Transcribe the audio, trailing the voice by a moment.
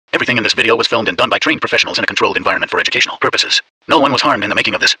Everything in this video was filmed and done by trained professionals in a controlled environment for educational purposes. No one was harmed in the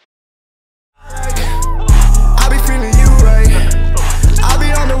making of this. I be feeling you right. I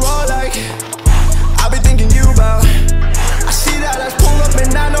be on the road like I be thinking you about. I see that let's pull up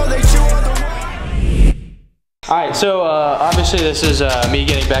and I know that you are the one. Alright, so obviously this is me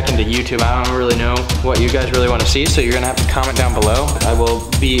getting back into YouTube. I don't really know what you guys really want to see, so you're going to have to comment down below. I will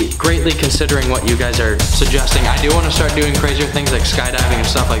be greatly considering what you guys are suggesting. I do want to start doing crazier things like skydiving and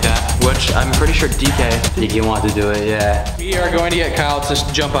stuff like that, which I'm pretty sure DK want to do it, yeah. We are going to get Kyle to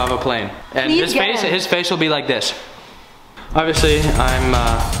jump off a plane. And his face will be like this. Obviously, I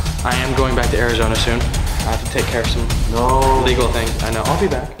am going back to Arizona soon. I have to take care of some legal things. I know, I'll be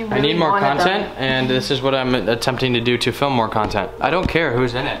back. Really, I need more content, and this is what I'm attempting to do to film more content. I don't care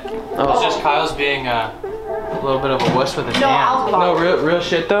who's in it. It's just Kyle's being a little bit of a wuss with his hand. No, real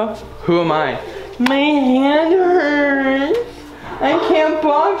shit though. Who am I? My hand hurts. I can't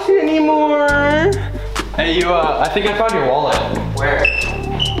box anymore. Hey, you, I think I found your wallet. Where?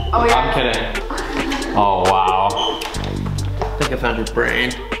 Oh yeah. I'm kidding. Oh wow. I think I found your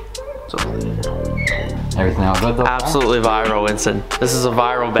brain. Everything all good though? Absolutely viral, Winston. This is a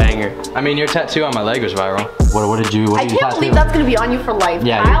viral banger. I mean, your tattoo on my leg was viral. What did you I can't believe that's gonna be on you for life.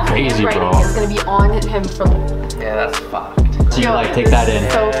 Yeah, Kyle's you're crazy, bro. It's gonna be on him for life. Yeah, that's fucked. So you like take that in.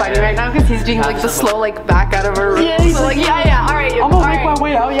 So funny right now because he's doing like the slow like back out of her room. Yeah, he's like, yeah, all right. I'm gonna make my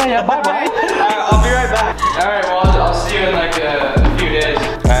way out. Yeah, bye. I'll be right back. All right, well, I'll see you in like a few days.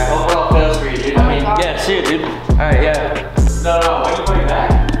 All right, hope it all fails for you, dude. I mean, yeah, see you, dude. All right, yeah. No, when are you coming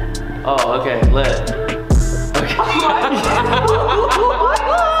back? Oh, okay, lit. Okay.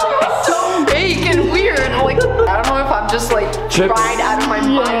 So fake and weird. Like, I don't know if I'm just like fried out of my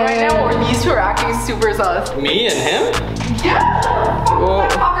mind right now, or these two are acting super sus. Me and him? Yeah. Well,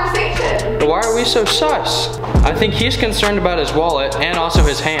 Conversation. Why are we so sus? I think he's concerned about his wallet and also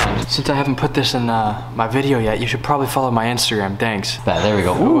his hand. Since I haven't put this in my video yet, you should probably follow my Instagram. Thanks. There we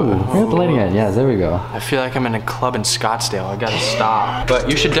go. Ooh, we're the lighting it. Yeah, there we go. I feel like I'm in a club in Scottsdale. I gotta stop. But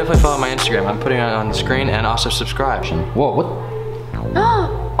you should definitely follow my Instagram. I'm putting it on the screen, and also subscribe. Whoa, what?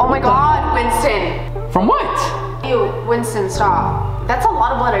 Oh my God, Winston. From what? Ew, Winston, stop. That's a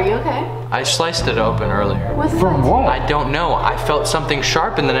lot of blood. Are you okay? I sliced it open earlier. From what? I don't know. I felt something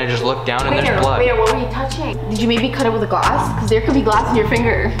sharp, and then I just looked down, and there's blood. Wait, what were you touching? Did you maybe cut it with a glass? Because there could be glass in your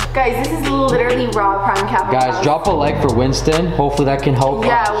finger. Guys, this is literally raw prime capital. Guys, drop a like for Winston. Hopefully that can help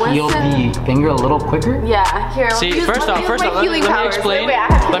heal the finger a little quicker. Yeah, here. See, first off,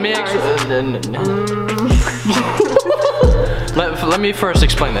 let me explain. Let me first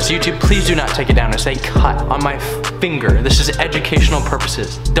explain this. YouTube, please do not take it down and say cut on my finger. This is educational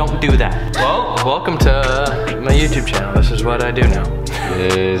purposes. Don't do that. Well, welcome to my YouTube channel. This is what I do now.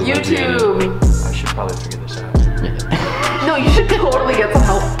 YouTube. I should probably figure this out. No, you should totally get some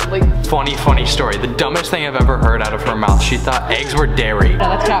help. Like, funny story. The dumbest thing I've ever heard out of her mouth. She thought eggs were dairy. No,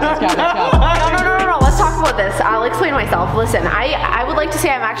 let's talk about this. I'll explain myself. Listen, I would like to say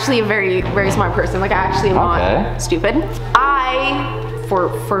I'm actually a very, very smart person. Like, I actually am not stupid.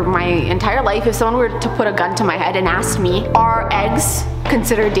 For my entire life, if someone were to put a gun to my head and ask me, are eggs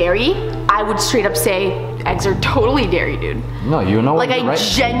considered dairy? I would straight up say, eggs are totally dairy, dude. No, you know what? Like, I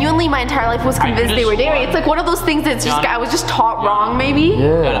genuinely, my entire life was convinced they were dairy. It's like one of those things that's just, I was just taught wrong, maybe.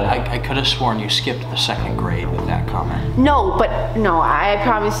 Yeah. I could have sworn you skipped the second grade with that comment. No, but no, I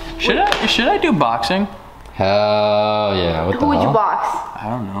promise. Should I do boxing? Hell yeah. What the hell? Who would you box? I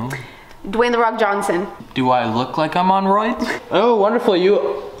don't know. Dwayne "The Rock" Johnson. Do I look like I'm on roids? Oh, wonderful.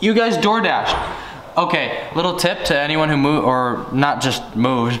 You guys DoorDash. Okay, little tip to anyone who moves, or not just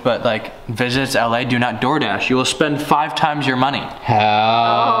moves, but like visits LA, do not DoorDash. You will spend 5 times your money. Hell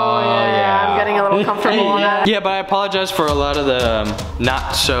yeah. I'm getting a little comfortable on that. Yeah, but I apologize for a lot of the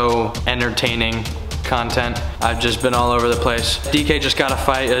not so entertaining content. I've just been all over the place. DK just got a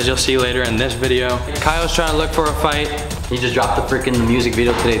fight, as you'll see later in this video. Kyle's trying to look for a fight. He just dropped the freaking music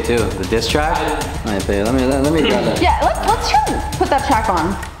video today too. The diss track. Alright, let me grab that. Yeah, let's try and put that track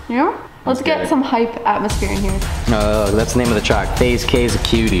on. You know? Let's get some hype atmosphere in here. That's the name of the track. Phase K is a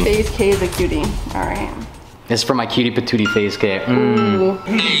cutie. Phase K is a cutie. Alright. It's for my cutie patootie Phase K. Ooh.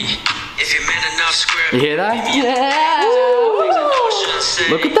 You hear that? Yeah!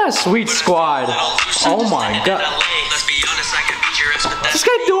 Look at that sweet squad. Oh my god. This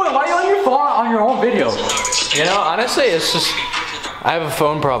guy do it. Why are you on your phone on your own video? You know, honestly, it's just, I have a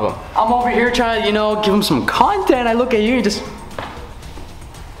phone problem. I'm over here trying to, you know, give him some content. I look at you, just.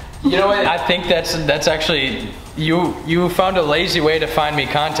 You know what? I think that's actually, you found a lazy way to find me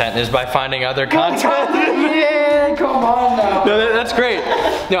content is by finding other content. Yeah, come on now. No, that's great.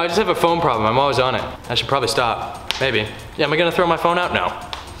 No, I just have a phone problem. I'm always on it. I should probably stop. Maybe. Yeah, am I gonna throw my phone out? No.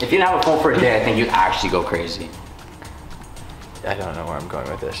 If you didn't have a phone for a day, I think you'd actually go crazy. I don't know where I'm going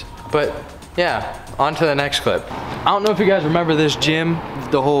with this. But yeah, on to the next clip. I don't know if you guys remember this gym,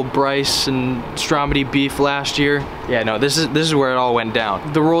 the whole Bryce and Stromedy beef last year. Yeah, no, this is where it all went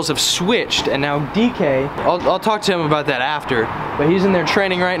down. The roles have switched, and now DK, I'll talk to him about that after, but he's in there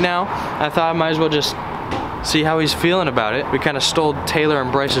training right now. I thought I might as well just see how he's feeling about it. We kind of stole Taylor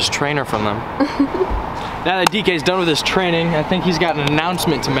and Bryce's trainer from them. Now that DK's done with his training, I think he's got an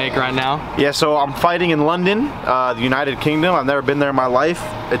announcement to make right now. Yeah, so I'm fighting in London, the United Kingdom. I've never been there in my life.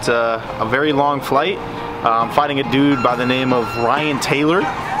 It's a very long flight. I'm fighting a dude by the name of Ryan Taylor.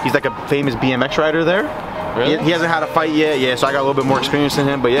 He's like a famous BMX rider there. Really? He hasn't had a fight yet, yeah, so I got a little bit more experience than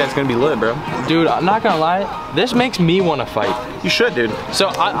him, but yeah, it's gonna be lit, bro. Dude, I'm not gonna lie, this makes me want to fight. You should, dude. So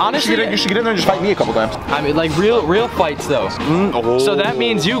honestly, you should get in there and just fight me a couple times. I mean, like real fights though. Oh. So that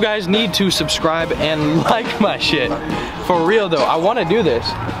means you guys need to subscribe and like my shit. For real though, I want to do this.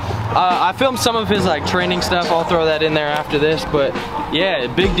 I filmed some of his like training stuff. I'll throw that in there after this. But yeah,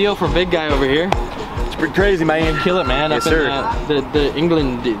 big deal for big guy over here. It's pretty crazy, man. Kill it, man. Yes, Up sir. in the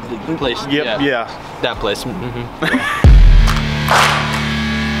England the place. Yep, yeah. That place.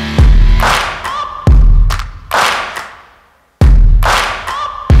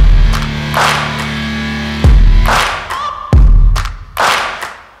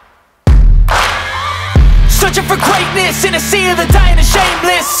 Searching for greatness in a sea of the dying and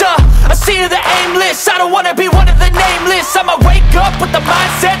shameless, a sea of the aimless. I don't wanna be one of the nameless.